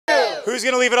Who's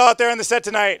going to leave it all out there on the set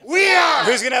tonight? We are!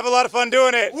 Who's going to have a lot of fun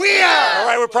doing it? We are! All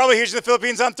right, we're probably huge in the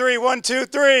Philippines on 3. 1, 2,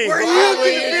 3. We're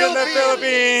probably huge in the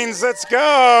Philippines. Let's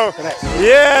go.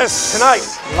 Yes. Tonight,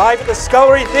 live at the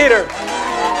Scullery Theater,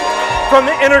 from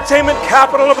the entertainment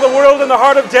capital of the world in the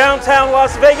heart of downtown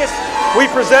Las Vegas, we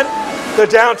present the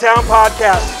Downtown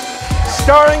Podcast,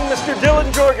 starring Mr.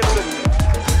 Dylan Jorgensen,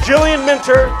 Jillian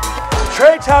Minter,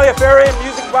 Trey Taliaferri, and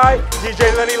music by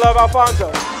DJ Lenny Love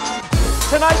Alfonso.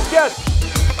 Tonight's guest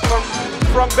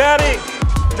from Bad Inc.,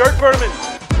 Dirk Vermin.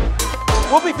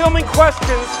 We'll be filming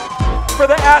questions for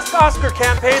the Ask Oscar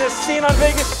campaign as seen on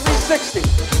Vegas 360.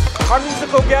 Our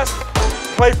musical guest,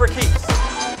 Play for Keeps.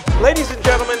 Ladies and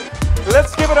gentlemen,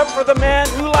 let's give it up for the man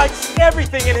who likes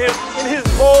everything in him, in his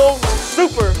bold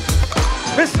super,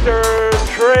 Mr.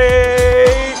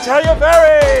 Trey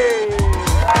Taliaferri.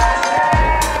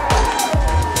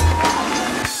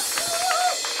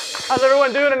 How's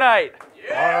everyone doing tonight?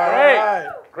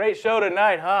 Yeah. Great show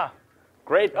tonight, huh?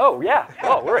 Great. Oh, yeah.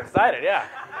 Oh, we're excited, yeah.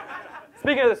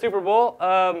 Speaking of the Super Bowl,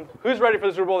 who's ready for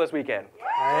the Super Bowl this weekend?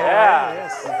 Yeah.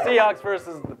 Yes. Seahawks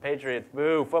versus the Patriots.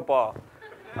 Boo, football.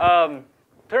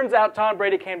 Turns out Tom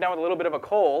Brady came down with a little bit of a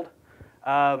cold.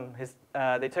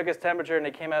 They took his temperature and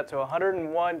it came out to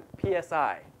 101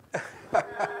 PSI.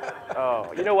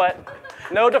 Oh, you know what?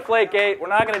 No Deflategate. We're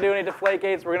not going to do any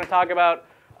Deflategates. We're going to talk about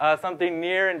something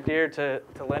near and dear to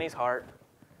Lenny's heart,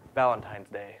 Valentine's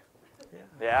Day.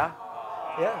 Yeah?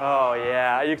 Yeah. Oh,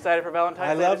 yeah. Are you excited for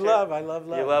Valentine's Day? I love love. I love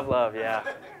love. You love love, yeah.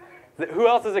 Who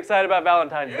else is excited about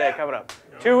Valentine's Day coming up?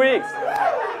 2 weeks.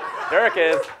 Dirk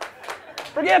is.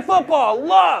 Forget football,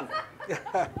 love!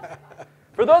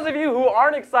 For those of you who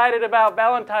aren't excited about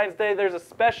Valentine's Day, there's a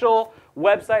special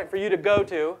website for you to go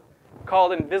to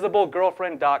called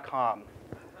InvisibleGirlfriend.com.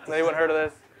 Has anyone heard of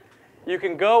this? You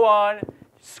can go on,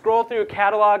 scroll through a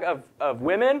catalog of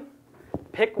women,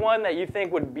 pick one that you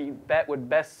think would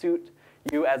best suit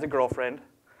you as a girlfriend,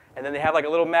 and then they have like a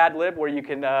little Mad Lib where you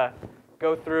can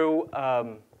go through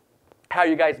how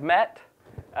you guys met.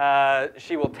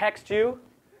 She will text you.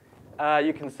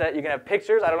 You can have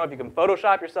pictures. I don't know if you can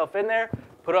Photoshop yourself in there,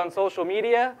 put it on social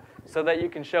media, so that you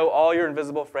can show all your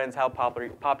invisible friends how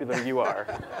popular you are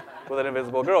with an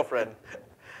invisible girlfriend.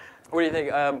 What do you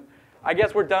think? I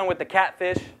guess we're done with the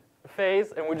catfish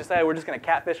phase, and we decided we're just going to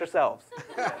catfish ourselves.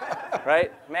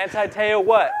 Right? Manti Te'o,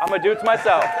 what? I'm going to do it to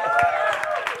myself.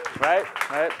 Right?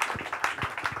 Right?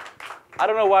 I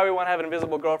don't know why we want to have an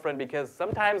invisible girlfriend, because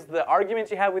sometimes the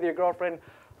arguments you have with your girlfriend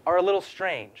are a little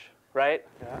strange. Right?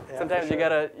 Yeah, sometimes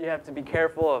sure. you have to be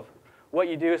careful of what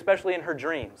you do, especially in her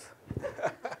dreams.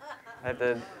 I had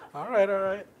to All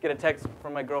right. get a text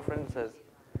from my girlfriend that says,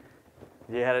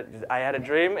 I had a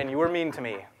dream and you were mean to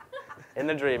me in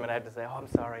the dream. And I had to say, oh, I'm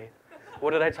sorry.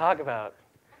 What did I talk about?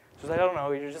 She was like, I don't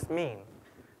know, you're just mean.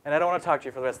 And I don't want to talk to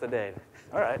you for the rest of the day.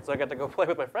 All right, so I got to go play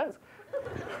with my friends.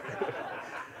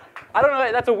 I don't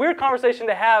know, that's a weird conversation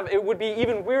to have. It would be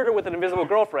even weirder with an invisible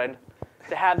girlfriend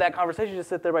to have that conversation. Just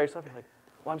sit there by yourself and be like,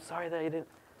 well, I'm sorry that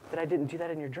I didn't do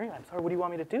that in your dream. I'm sorry, what do you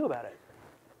want me to do about it?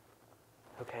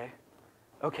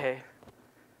 Okay,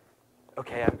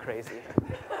 I'm crazy.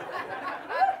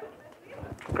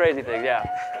 Crazy thing, yeah.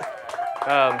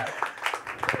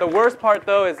 The worst part,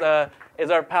 though, is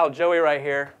our pal Joey right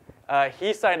here.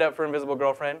 He signed up for Invisible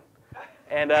Girlfriend,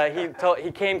 and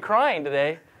he came crying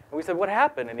today. And we said, what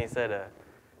happened? And he said,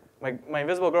 my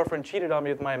invisible girlfriend cheated on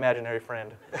me with my imaginary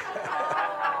friend.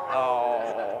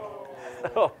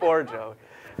 Oh, poor Joe.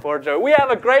 Poor Joe. We have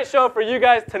a great show for you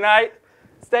guys tonight.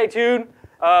 Stay tuned.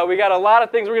 We got a lot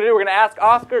of things we're going to do. We're going to ask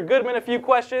Oscar Goodman a few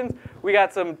questions. We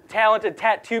got some talented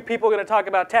tattoo people going to talk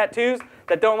about tattoos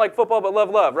that don't like football but love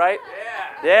love, right?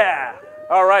 Yeah. Yeah.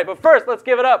 All right, but first, let's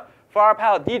give it up for our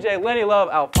pal DJ Lenny Love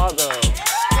Alfonso.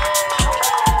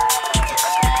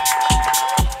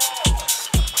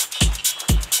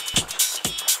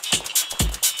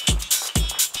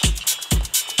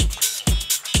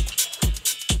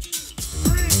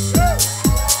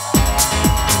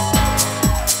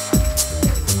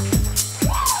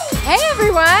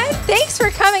 Thanks for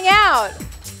coming out.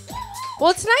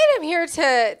 Well, tonight I'm here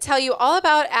to tell you all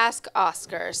about Ask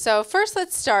Oscar. So first,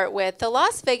 let's start with the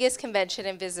Las Vegas Convention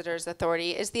and Visitors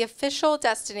Authority is the official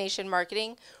destination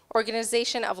marketing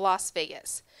organization of Las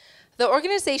Vegas. The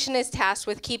organization is tasked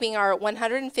with keeping our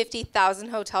 150,000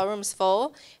 hotel rooms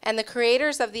full, and the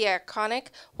creators of the iconic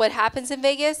What Happens in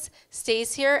Vegas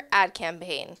Stays Here ad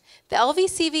campaign. The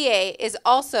LVCVA is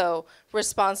also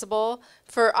responsible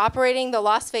for operating the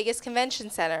Las Vegas Convention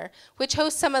Center, which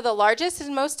hosts some of the largest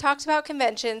and most talked about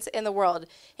conventions in the world,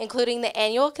 including the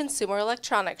annual Consumer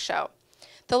Electronics Show.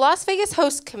 The Las Vegas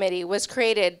Host Committee was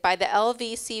created by the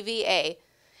LVCVA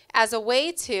as a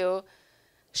way to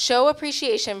show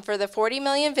appreciation for the 40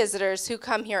 million visitors who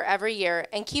come here every year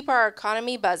and keep our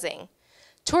economy buzzing.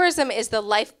 Tourism is the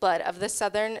lifeblood of the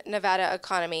Southern Nevada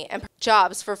economy and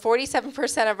jobs for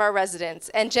 47% of our residents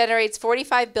and generates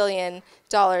 $45 billion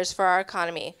for our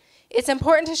economy. It's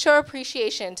important to show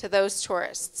appreciation to those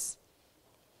tourists.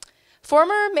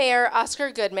 Former Mayor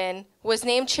Oscar Goodman was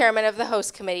named chairman of the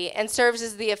host committee and serves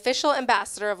as the official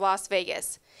ambassador of Las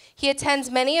Vegas. He attends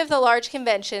many of the large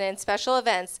convention and special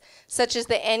events, such as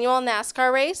the annual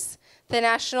NASCAR race, the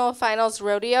National Finals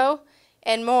Rodeo,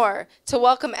 and more, to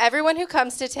welcome everyone who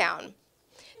comes to town.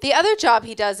 The other job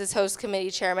he does as host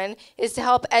committee chairman is to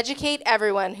help educate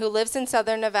everyone who lives in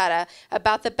Southern Nevada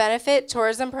about the benefit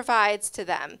tourism provides to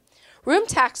them. Room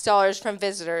tax dollars from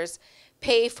visitors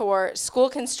pay for school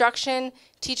construction,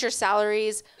 teacher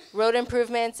salaries, road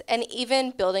improvements, and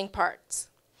even building parks.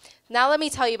 Now let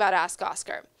me tell you about Ask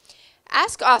Oscar.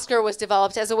 Ask Oscar was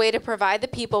developed as a way to provide the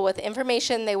people with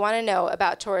information they want to know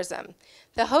about tourism.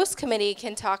 The host committee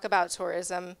can talk about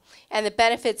tourism and the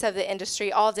benefits of the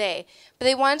industry all day, but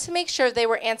they wanted to make sure they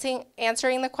were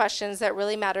answering the questions that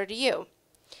really matter to you.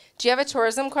 Do you have a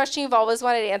tourism question you've always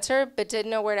wanted answered but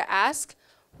didn't know where to ask?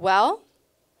 Well,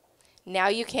 now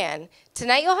you can.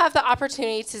 Tonight you'll have the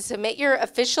opportunity to submit your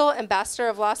official ambassador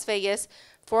of Las Vegas,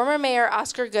 former Mayor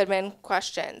Oscar Goodman,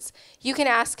 questions. You can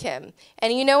ask him.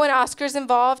 And you know when Oscar's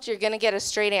involved, you're going to get a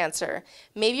straight answer.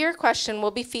 Maybe your question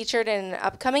will be featured in an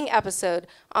upcoming episode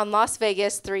on Las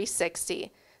Vegas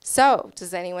 360. So,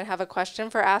 does anyone have a question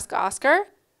for Ask Oscar?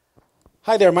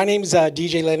 Hi there, my name's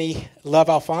DJ Lenny Love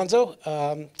Alfonso.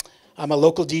 I'm a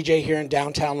local DJ here in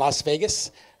downtown Las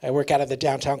Vegas. I work out of the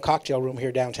downtown cocktail room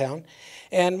here downtown.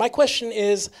 And my question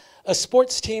is, a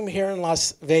sports team here in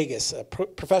Las Vegas, a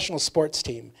professional sports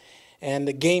team, and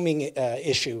the gaming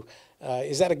issue,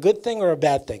 is that a good thing or a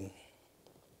bad thing?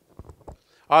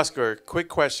 Oscar, quick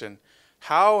question.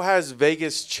 How has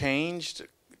Vegas changed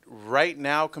right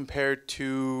now compared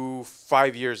to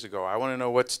 5 years ago? I want to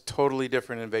know what's totally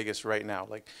different in Vegas right now.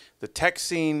 Like the tech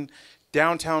scene,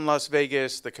 downtown Las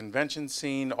Vegas, the convention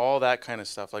scene, all that kind of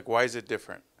stuff. Like, why is it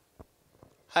different?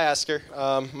 Hi, Oscar.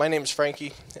 My name's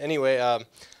Frankie. Anyway,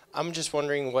 I'm just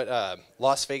wondering what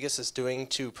Las Vegas is doing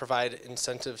to provide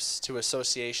incentives to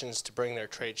associations to bring their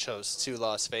trade shows to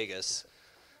Las Vegas.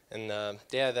 And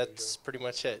yeah, that's pretty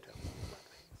much it.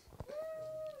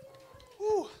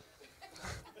 Woo.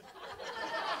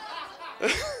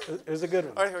 It was a good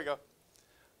one. All right, here we go.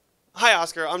 Hi,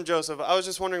 Oscar. I'm Joseph. I was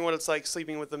just wondering what it's like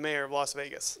sleeping with the mayor of Las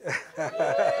Vegas. Thank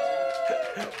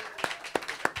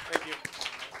you.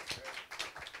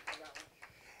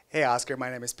 Hey, Oscar. My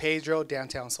name is Pedro,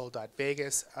 downtown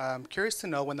Vegas. I'm curious to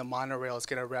know when the monorail is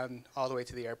going to run all the way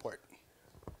to the airport.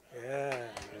 Yeah.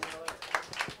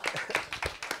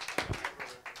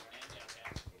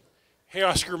 Hey,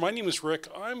 Oscar. My name is Rick.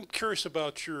 I'm curious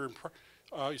about your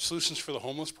solutions for the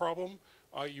homeless problem.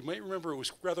 You might remember it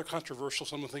was rather controversial,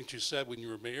 some of the things you said when you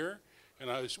were mayor,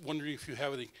 and I was wondering if you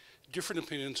have any different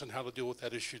opinions on how to deal with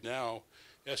that issue now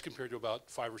as compared to about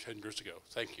 5 or 10 years ago.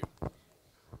 Thank you.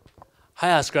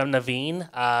 Hi, Oscar. I'm Naveen,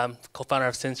 co-founder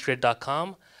of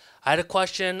SinStreet.com. I had a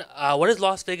question. What is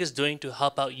Las Vegas doing to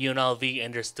help out UNLV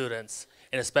and their students,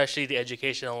 and especially the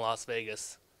education in Las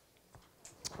Vegas?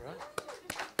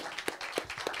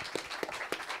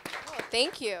 Oh,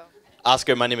 thank you.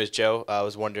 Oscar, my name is Joe. I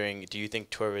was wondering, do you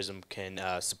think tourism can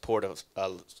support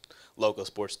a local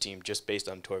sports team just based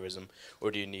on tourism, or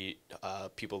do you need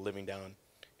people living down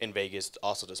in Vegas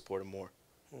also to support them more?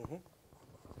 Mm-hmm.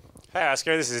 Hi,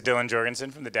 Oscar. This is Dylan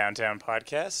Jorgensen from the Downtown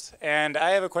Podcast. And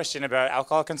I have a question about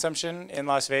alcohol consumption in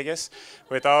Las Vegas.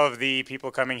 With all of the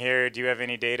people coming here, do you have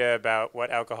any data about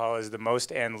what alcohol is the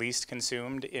most and least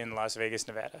consumed in Las Vegas,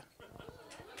 Nevada?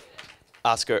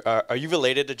 Oscar, are you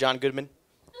related to John Goodman?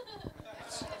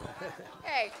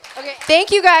 Hey, okay. Thank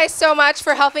you guys so much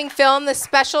for helping film the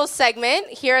special segment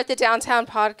here at the Downtown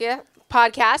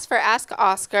Podcast for Ask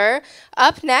Oscar.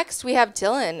 Up next, we have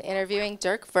Dylan interviewing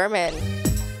Dirk Vermin.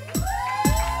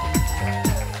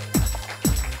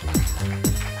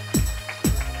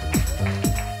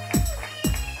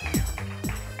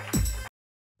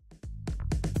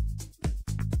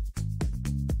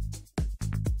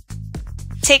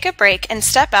 Take a break and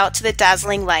step out to the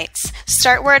dazzling lights.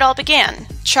 Start where it all began.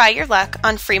 Try your luck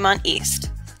on Fremont East.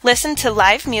 Listen to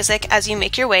live music as you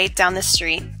make your way down the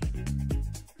street.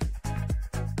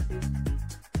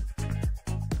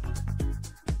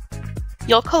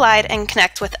 You'll collide and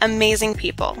connect with amazing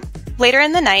people. Later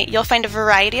in the night, you'll find a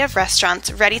variety of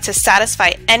restaurants ready to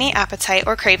satisfy any appetite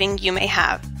or craving you may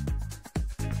have.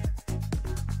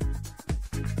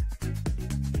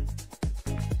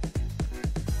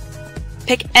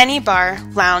 Pick any bar,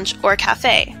 lounge, or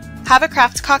cafe. Have a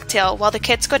craft cocktail while the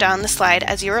kids go down the slide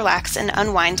as you relax and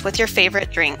unwind with your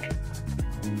favorite drink.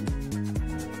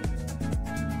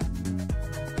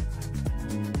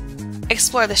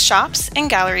 Explore the shops and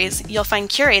galleries. You'll find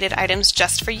curated items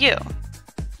just for you.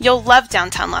 You'll love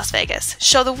downtown Las Vegas.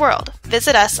 Show the world.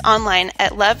 Visit us online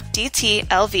at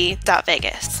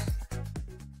lovedtlv.vegas.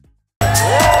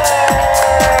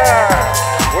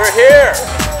 We're here.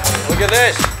 Look at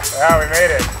this. Wow, we made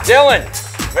it. Dylan,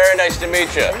 very nice to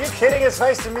meet you. Are you kidding? It's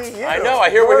nice to meet you. I know. I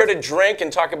hear we're here to drink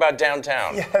and talk about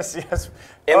downtown. Yes, yes.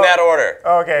 In that order.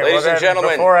 Okay, ladies and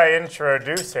gentlemen. Before I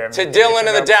introduce him. To Dylan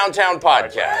and the Downtown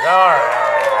Podcast. All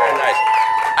right. Very nice.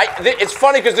 It's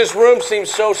funny because this room seems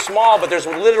so small, but there's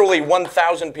literally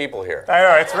 1,000 people here. I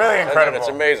know, it's really incredible. It's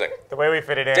amazing. The way we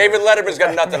fit it in. David Letterman's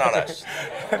got nothing on us.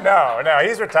 No,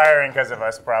 he's retiring because of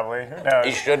us, probably. Who knows?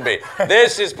 He should be.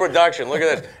 This is production. Look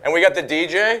at this. And we got the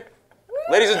DJ.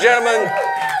 Ladies and gentlemen,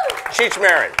 Cheech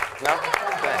Marin. No?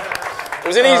 It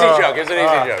was an easy joke. It was an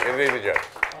easy joke. It was an easy joke.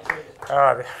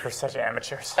 Oh, we're such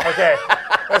amateurs. Okay,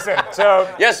 listen, so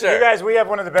yes, sir. You guys, we have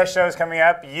one of the best shows coming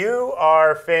up. You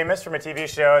are famous from a TV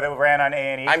show that ran on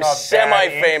A&E. I'm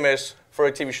semi-famous for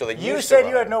a TV show that you said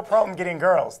you had no problem getting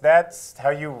girls. That's how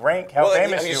you rank how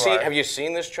famous you are. Have you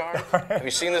seen this chart? Have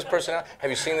you seen this personality? Have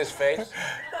you seen this face?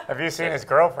 Have you seen his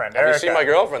girlfriend, Erica? Have you seen my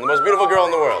girlfriend, the most beautiful girl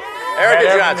in the world?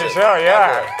 Erica Johnson. Show,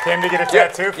 yeah. Came to get a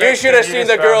tattoo. You should have seen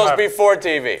the girls before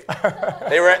TV.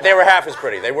 They were half as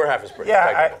pretty. They were half as pretty.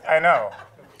 Yeah, I know.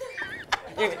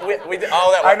 I know what the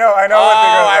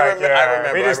girls like. I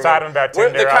remember. We just taught him about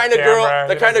Tinder the kind of camera.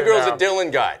 The kind of girls that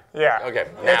Dylan got. Yeah. Okay.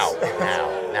 Now.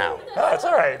 No, that's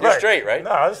all right. You're straight, right?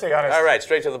 No, I'll just stay honest. All right,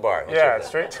 straight to the bar.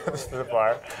 Straight to the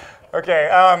bar. Okay.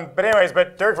 But anyways,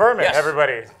 Dirk Vermin,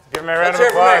 everybody, give him a round of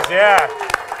applause. Yeah.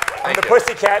 From the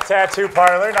Pussycat Tattoo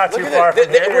Parlor, not too far from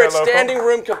here. We're at standing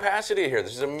room capacity here.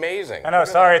 This is amazing. I know.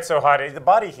 Sorry, it's so hot. The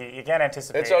body heat, you can't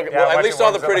anticipate. It's okay. Well, at least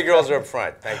all the pretty girls are up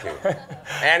front. Thank you.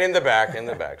 And in the back.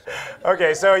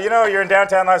 Okay, so you're in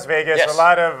downtown Las Vegas. Yes. A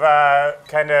lot of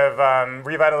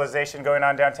revitalization going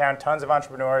on downtown. Tons of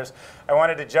entrepreneurs. I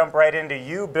wanted to jump right into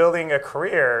you building a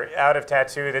career out of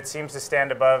tattoo that seems to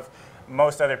stand above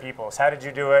most other people's. How did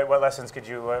you do it? What lessons could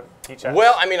you teach us?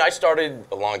 Well, I mean, I started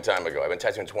a long time ago. I've been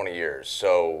tattooing 20 years,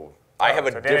 so I have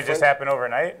a different... Did it just happen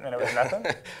overnight and it was nothing?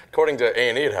 According to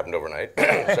A&E, it happened overnight.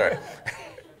 Sorry.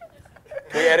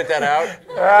 Can we edit that out?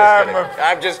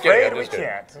 I'm just kidding. We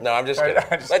can't. No, I'm just kidding.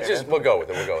 We'll go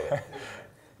with it.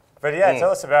 But yeah,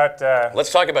 tell us about...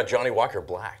 Let's talk about Johnny Walker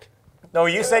Black. No,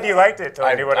 you said you liked it, so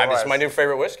I knew what it was. It's my new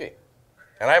favorite whiskey.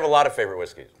 And I have a lot of favorite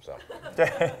whiskeys. So. All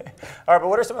right, but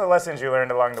what are some of the lessons you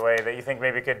learned along the way that you think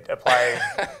maybe could apply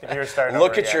if you were starting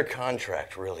Look at your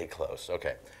contract really close.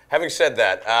 Okay. Having said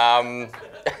that,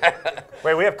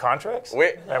 wait, we have contracts?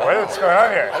 What's going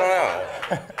on here? I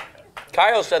don't know.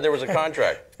 Kyle said there was a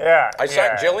contract. Yeah.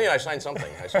 Jillian, I signed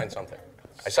something.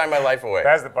 I signed my life away.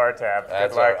 That's the bar tab.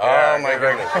 That's Good luck. Oh my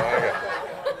goodness.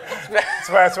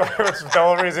 That's the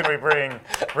whole reason we bring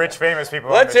rich, famous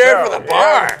people Let's on the show. hear it for the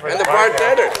bar and the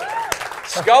bartenders.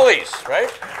 Scully's,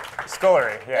 right?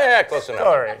 Scullery, yeah, close enough.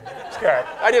 Scullery. It's good.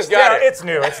 I just got it. It's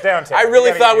new. It's downtown. I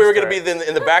really thought we were going to be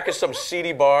in the back of some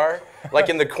seedy bar, like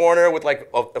in the corner with like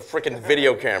a freaking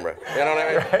video camera. You know what I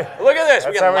mean? Right. Look at this.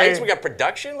 We got lights. We got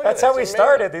production. That's how we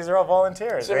started. These are all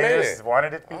volunteers. They just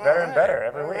wanted it to be better and better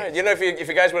every week. You know, if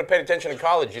you guys would have paid attention in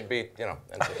college, you'd be,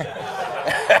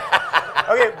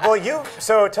 Okay, well,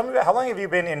 so tell me about how long have you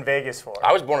been in Vegas for?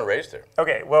 I was born and raised there.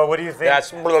 Okay, well, what do you think?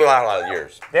 That's a lot of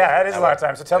years. Yeah, that is a lot of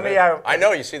time. So tell me how. I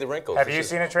know, you see the wrinkles. Have you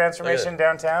seen a transformation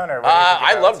downtown? Or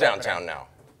I love downtown now.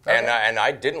 Okay. And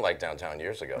I didn't like downtown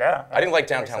years ago. Yeah, I didn't like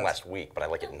downtown last week, but I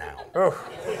like it now. Ooh.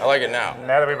 I like it now.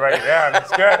 Now that we brought you down,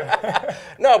 it's good.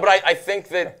 No, but I think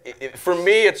that for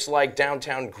me, it's like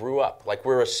downtown grew up. Like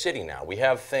we're a city now. We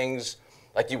have things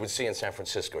like you would see in San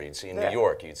Francisco, you'd see in New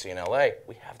York, you'd see in LA.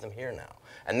 We have them here now.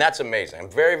 And that's amazing. I'm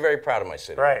very, very proud of my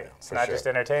city. Right. Now, it's not just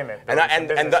entertainment. And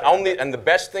the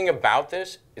best thing about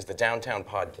this is the Downtown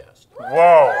Podcast. Whoa.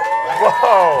 Whoa.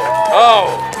 Oh,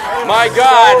 my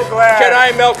God. So glad. Can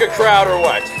I milk a crowd or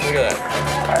what? Look at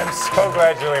that. I'm so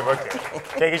glad Julie booked it.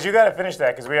 Okay, because you got to finish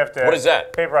that because we have to. What is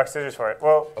that? Paper, rock, scissors for it.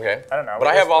 Well, okay. I don't know. But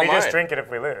I have all mine. We just mine. drink it if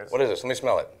we lose. What is this? Let me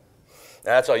smell it.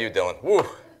 That's all you, Dylan. Woo.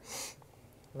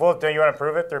 Well, do you want to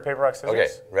prove it through paper, rock, scissors? Okay,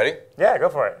 ready? Yeah, go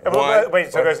for it.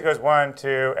 Wait, so it goes 1,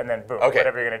 2, and then boom. Okay.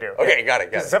 Whatever you're going to do. Okay, got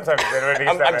it. Sometimes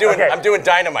I'm doing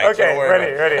dynamite. Okay,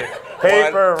 ready.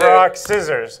 Paper, rock,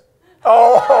 scissors.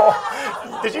 Oh,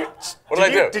 did you? What did I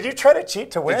do? Did you try to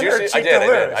cheat to win or cheat to lose? I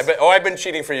did. I've been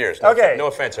cheating for years. No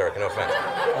offense, Eric. No offense.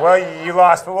 Well, you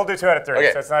lost, but we'll do 2 out of 3.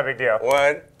 Okay. So it's not a big deal.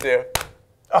 1, 2.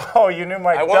 Oh, you knew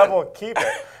my double keep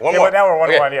it. One okay, more. But now we're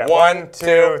 1-1, Okay. yeah. 1,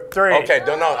 2, 3. Okay,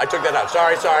 no, I took that out.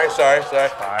 Sorry.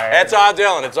 Fine. It's all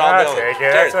Dylan. It's all I'll Dylan. take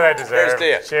it. That's what I deserve. Cheers to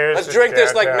you. Cheers. Let's to drink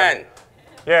this like downtown. men.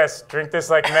 Yes, drink this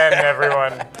like men,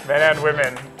 everyone. Men and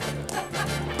women.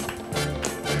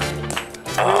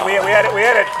 We had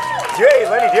it. Hey,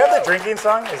 Lenny, do you have the drinking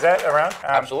song? Is that around?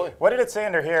 Absolutely. What did it say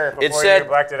under here before you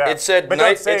blacked it out? It said, But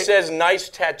nice, don't say- it says nice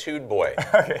tattooed boy.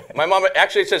 Okay. My mom,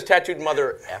 actually it says tattooed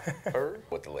mother effer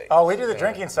with the lady. Oh, we do the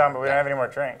drinking song, but we don't have any more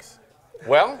drinks.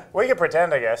 Well? We can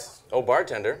pretend, I guess. Oh,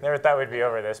 bartender. Never thought we'd be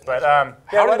over this, but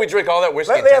How did we drink all that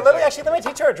whiskey in 10 let me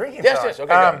teach her a drinking song. Yes,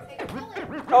 okay,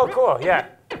 Oh, cool, yeah.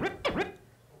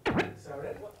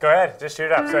 Go ahead, just shoot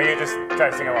it up. So you just try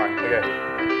to sing along.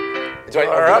 Okay.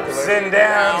 Our ups and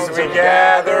downs, we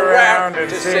gather round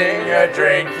and sing a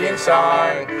drinking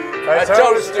song. A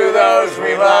toast to those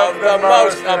we love the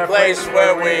most, a place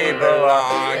where we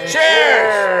belong.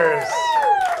 Cheers!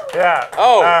 Yeah.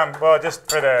 Oh. Well, just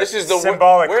for the This is the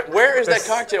symbolic. Where is that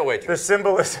cocktail waitress? The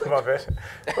symbolism of it.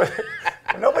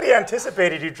 Nobody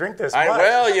anticipated you drink this much.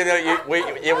 Well, you know,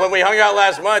 when we hung out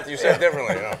last month, you said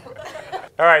differently. You know.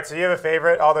 All right, so you have a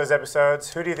favorite, all those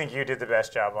episodes. Who do you think you did the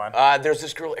best job on? There's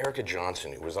this girl, Erica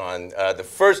Johnson, who was on the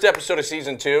first episode of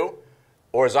season 2,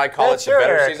 or as I call it, the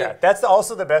better Erica. season. That's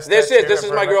also the best. This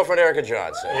is my girlfriend, Erica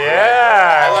Johnson.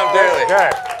 Yeah. I love dearly.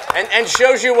 Good. And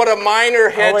shows you what a minor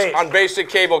hit on basic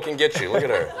cable can get you. Look at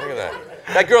her. Look at that.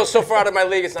 That girl's so far out of my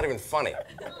league, it's not even funny.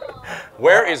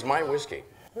 Where is my whiskey?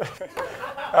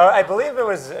 I believe it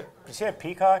was. Did she have a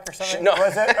peacock or something? No.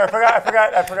 Was it? I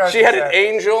forgot. She had an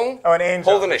angel. Oh, an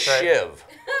angel. Holding a shiv.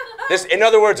 This, in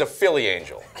other words, a Philly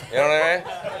angel. You know what I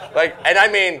mean? Like, and I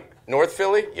mean North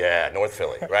Philly. Yeah, North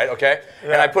Philly. Right? Okay.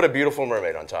 Yeah. And I put a beautiful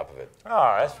mermaid on top of it.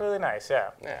 Oh, that's really nice.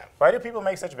 Yeah. Yeah. Why do people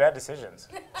make such bad decisions?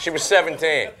 She was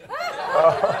 17.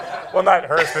 Well, not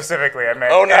her specifically. I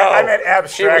meant. Oh no. I meant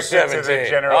She was abstracted 17. to the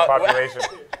general population.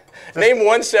 Name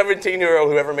one 17-year-old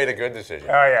who ever made a good decision.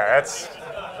 Oh yeah, that's.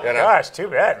 You know? Gosh, too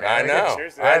bad, man. I know.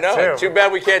 Cheers to I that, know. too. Too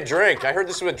bad we can't drink. I heard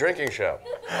this was a drinking show.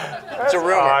 It's a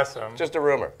rumor. Awesome. Just a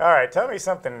rumor. All right, tell me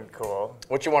something cool.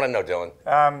 What you want to know, Dylan?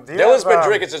 Dylan's Dylan's been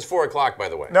drinking since 4 o'clock, by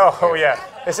the way. No, oh yeah.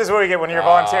 This is what we get when you're a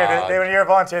volunteer. When you're a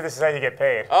volunteer, this is how you get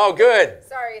paid. Oh, good.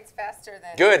 Sorry, it's faster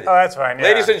than. Good. Oh, that's fine. Yeah.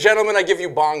 Ladies and gentlemen, I give you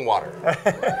bong water.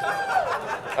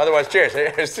 Otherwise, cheers.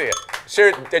 Here's to you.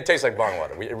 Sure, it tastes like bong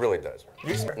water. It really does.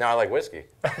 No, I like whiskey.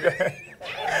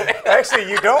 Actually,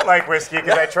 you don't like whiskey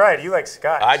because I tried. You like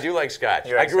scotch. I do like scotch.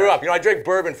 You like I grew scotch. up. You know, I drank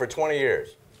bourbon for 20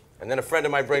 years. And then a friend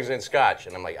of mine brings in scotch.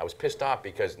 And I'm like, I was pissed off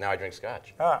because now I drink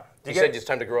scotch. Ah, He said it's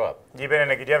time to grow up. Do you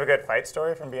have a good fight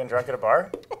story from being drunk at a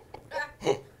bar?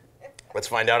 Let's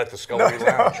find out at the Scullery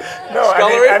Lounge. No,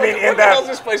 Scullery? I mean, what the hell is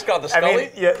this place called? The Scully?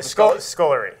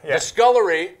 Scullery. Yeah. The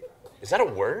Scullery. Is that a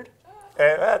word?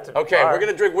 That's a Okay, bar. we're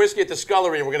gonna drink whiskey at the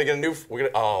Scullery, and we're gonna get a new.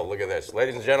 Oh, look at this,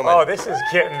 ladies and gentlemen. Oh, this is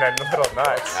getting a little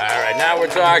nuts. All right, now we're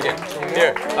talking.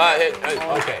 Here,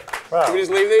 okay. Wow. Can we just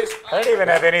leave these? I don't even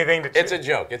have anything to. It's a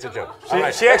joke. It's a joke.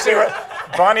 She actually,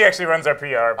 Bonnie actually runs our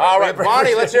PR. All right,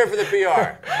 Bonnie, let's hear it for the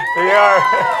PR. PR.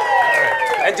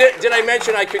 And did I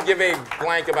mention I could give a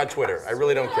blank about Twitter? I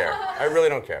really don't care. I really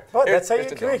don't care. Well, that's how you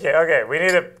communicate. Okay, we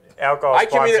need an alcohol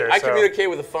sponsor. I communicate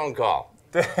with a phone call.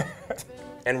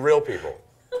 And real people.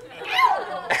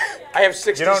 I have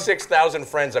 66,000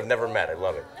 friends I've never met. I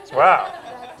love it. Wow.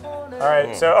 All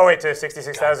right. So, wait, to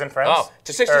 66,000 friends? Oh,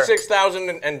 to 66,000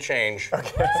 and change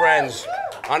friends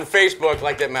on Facebook,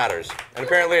 like that matters. And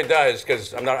apparently it does,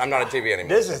 because I'm not on TV anymore.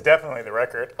 This is definitely the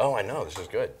record. Oh, I know. This is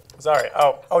good. Sorry.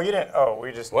 Oh, you didn't. Oh,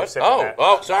 we just. What? Sorry.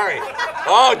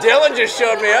 Oh, Dylan just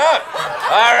showed me up.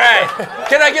 All right.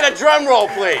 Can I get a drum roll,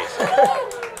 please?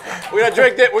 We're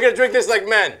gonna drink this like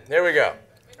men. There we go.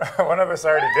 One of us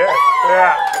already did.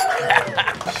 Yeah.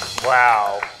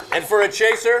 Wow. And for a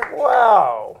chaser,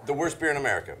 wow. The worst beer in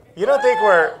America. You don't think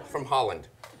we're from Holland?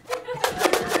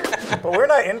 But we're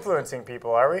not influencing people,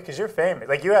 are we? Because you're famous.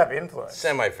 Like, you have influence.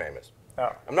 Semi-famous.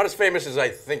 Oh. I'm not as famous as I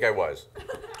think I was.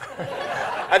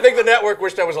 I think the network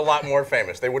wished I was a lot more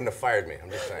famous. They wouldn't have fired me.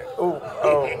 I'm just saying. Ooh.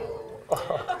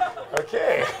 Oh.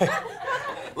 Okay.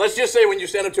 Let's just say when you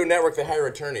stand up to a network, they hire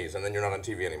attorneys, and then you're not on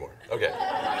TV anymore. Okay.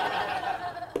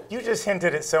 You just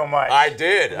hinted it so much. I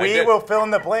did. We will fill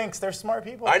in the blanks. They're smart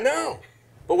people. I know.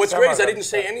 But what's great is I didn't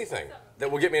say anything that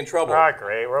will get me in trouble. Ah,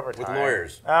 great. We're over time. With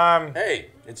lawyers. Hey,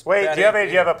 it's wait. bad Do you have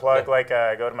idea. a plug? Like,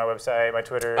 go to my website, my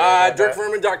Twitter.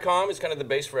 DirkVermin.com is kind of the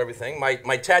base for everything. My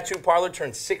tattoo parlor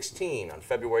turned 16 on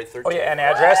February 13th. Oh yeah, an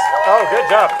address. Oh, good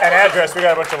job. An address. We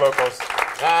got a bunch of locals.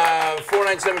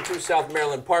 4972 South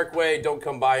Maryland Parkway. Don't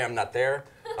come by. I'm not there.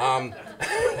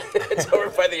 It's over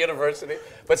by the university.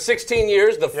 But 16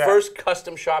 years, the first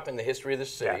custom shop in the history of the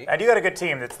city. And you got a good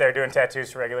team that's there doing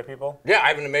tattoos for regular people? Yeah, I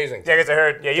have an amazing team. Yeah, because I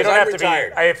heard, you don't I'm have retired.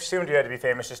 to be, I assumed you had to be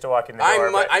famous just to walk in the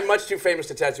door. I'm much too famous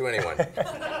to tattoo anyone.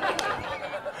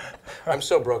 I'm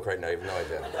so broke right now, you have no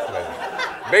idea.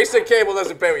 Basic cable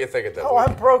doesn't pay what you think it does. Oh,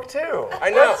 I'm broke too. I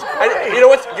know. You know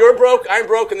what? You're broke, I'm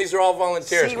broke, and these are all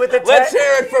volunteers. See, with the Let's hear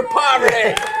it for poverty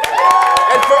and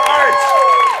for arts.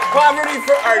 Poverty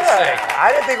for art's sake.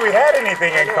 I didn't think we had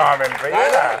anything in common, but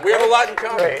yeah. We have a lot in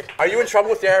common. Great. Are you in trouble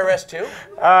with the IRS too?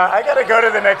 I got to go to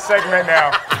the next segment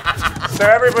now. So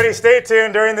everybody stay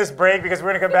tuned during this break because we're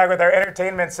going to come back with our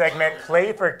entertainment segment.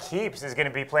 Play for Keeps is going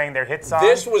to be playing their hit song.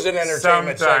 This was an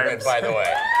entertainment segment, by the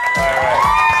way. All right.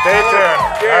 Stay tuned.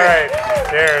 Cheers. All right.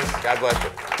 Cheers. God bless you.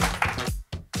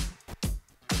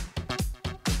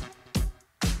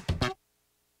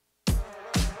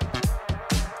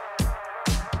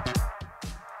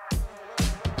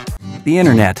 The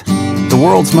internet, the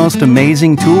world's most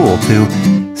amazing tool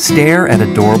to stare at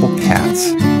adorable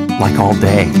cats, like all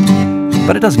day.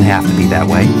 But it doesn't have to be that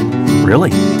way, really.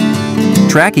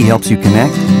 Tracky helps you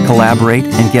connect, collaborate,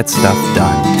 and get stuff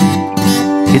done.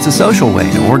 It's a social way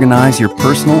to organize your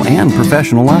personal and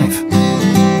professional life.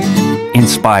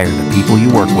 Inspire the people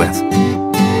you work with.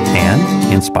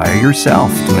 And inspire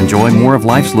yourself to enjoy more of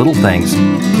life's little things.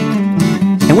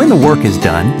 And when the work is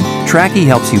done, Tracky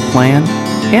helps you plan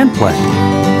and play.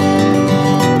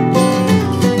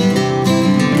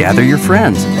 Gather your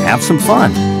friends and have some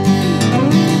fun.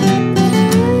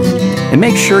 And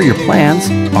make sure your plans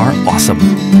are awesome.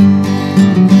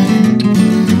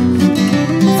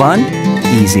 Fun?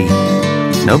 Easy.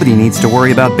 Nobody needs to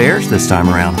worry about bears this time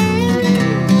around.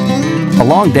 A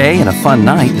long day and a fun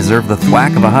night deserve the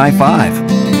thwack of a high five.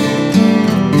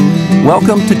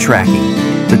 Welcome to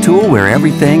Tracky, the tool where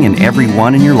everything and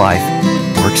everyone in your life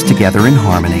works together in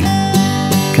harmony.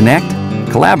 Connect,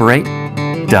 collaborate,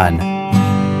 done.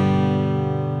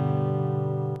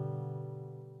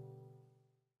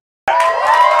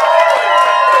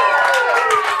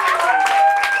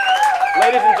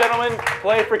 Ladies and gentlemen,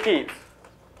 Play for Keeps.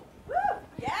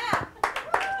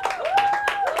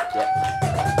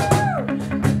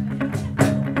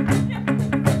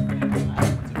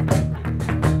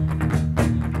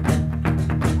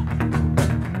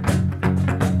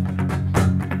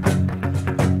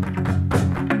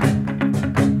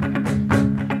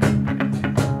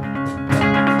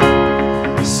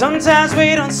 Sometimes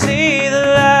we don't see the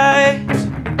light.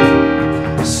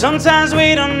 Sometimes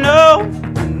we don't know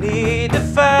we need to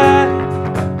fight.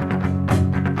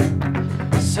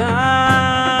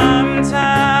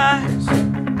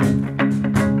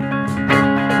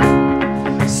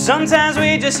 Sometimes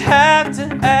we just have to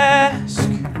ask.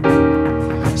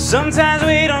 Sometimes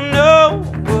we don't know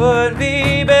what would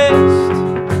be best.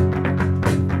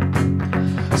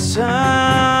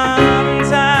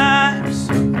 Sometimes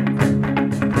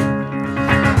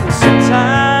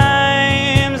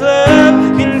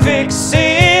love can fix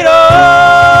it all.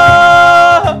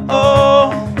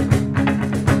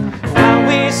 While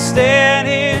we stand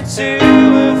here too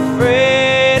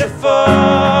afraid to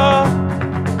fall.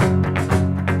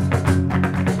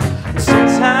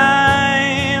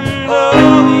 Sometimes all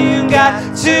you got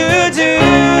to do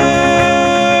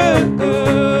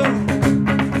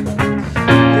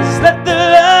is let the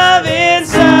love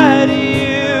inside of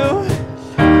you,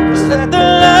 just let the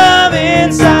love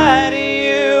inside of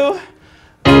you.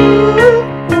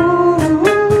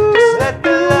 Just let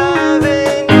the love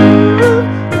in you.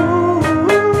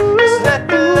 Just let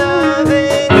the love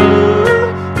in you.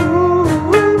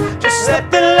 Just let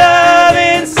the love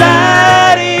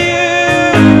inside of you.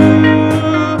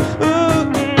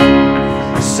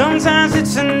 Sometimes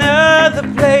it's another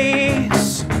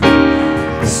place.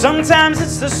 Sometimes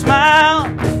it's the smile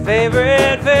on your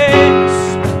favorite face.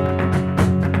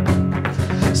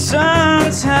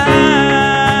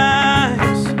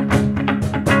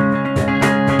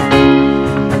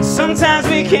 Sometimes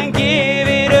we can't give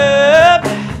it up.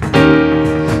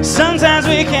 Sometimes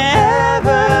we can't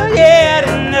ever get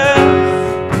enough.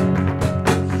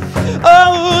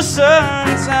 Oh, sometimes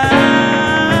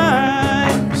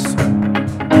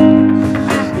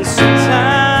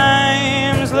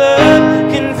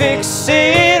love can fix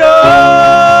it all.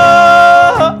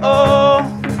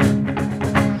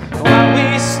 While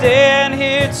we stand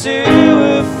here too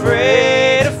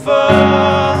afraid to fall.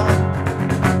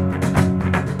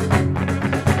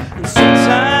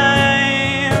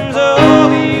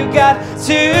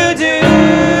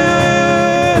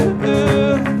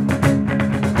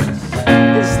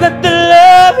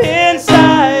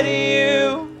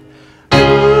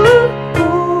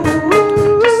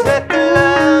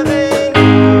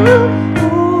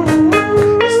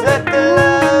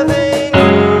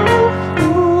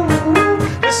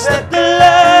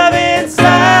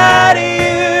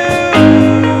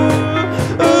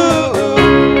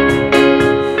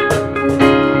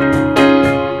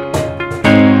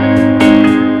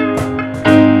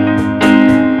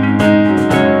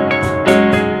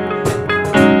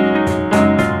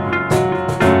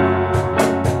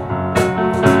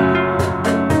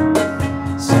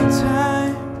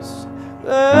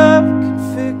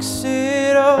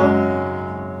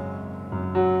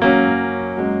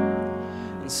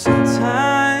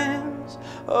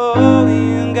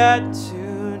 got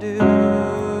to do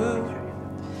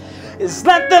is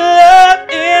let the love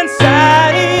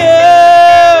inside of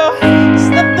you.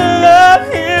 Just let the love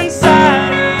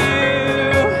inside of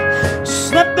you.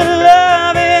 Just let the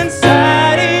love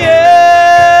inside of you.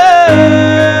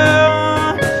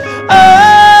 Oh,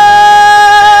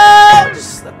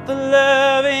 just let the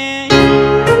love in you.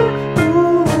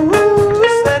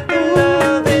 Just let the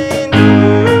love in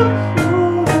you.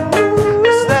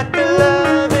 Just let the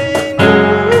love in you.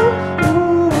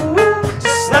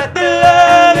 Just let the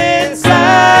love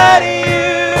inside of you.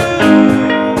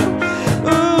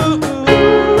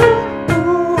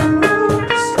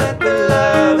 Just let the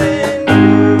love in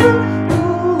you.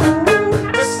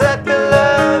 Just let the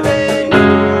love in you.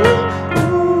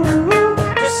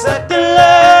 Just let the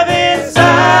love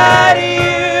inside of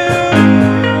you.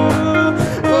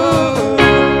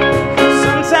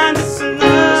 Sometimes it's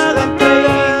another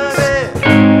place.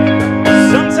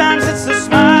 Sometimes it's a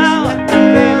smile at the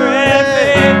favorite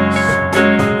face.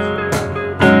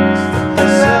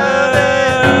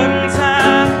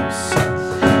 Sometimes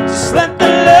just let the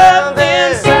love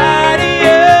inside of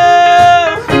you.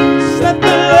 Just let the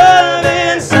love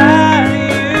inside of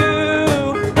you.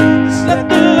 Just let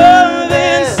the love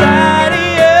inside of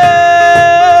you.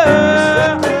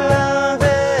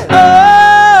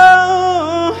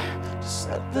 Oh, just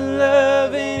let the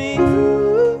love in you.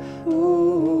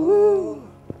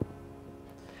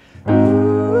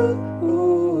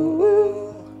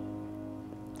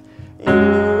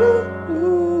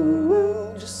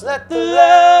 Just let the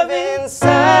love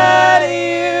inside of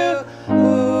you.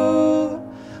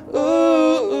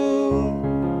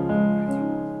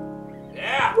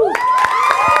 Yeah.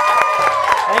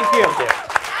 Thank you.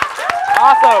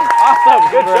 Awesome. Awesome.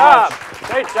 Good job.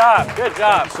 Great job. Good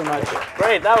job. Thank you so much.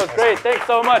 Great. That was great. Thanks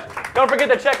so much. Don't forget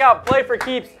to check out Play for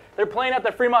Keeps. They're playing at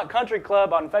the Fremont Country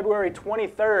Club on February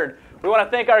 23rd. We want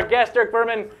to thank our guest, Dirk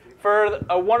Vermin, for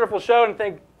a wonderful show, and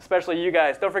thank especially you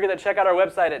guys. Don't forget to check out our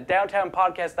website at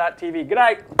downtownpodcast.tv. Good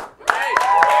night.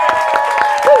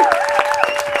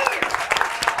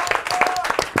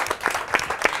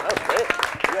 That was great.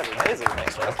 You guys are amazing.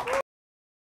 Thanks, man.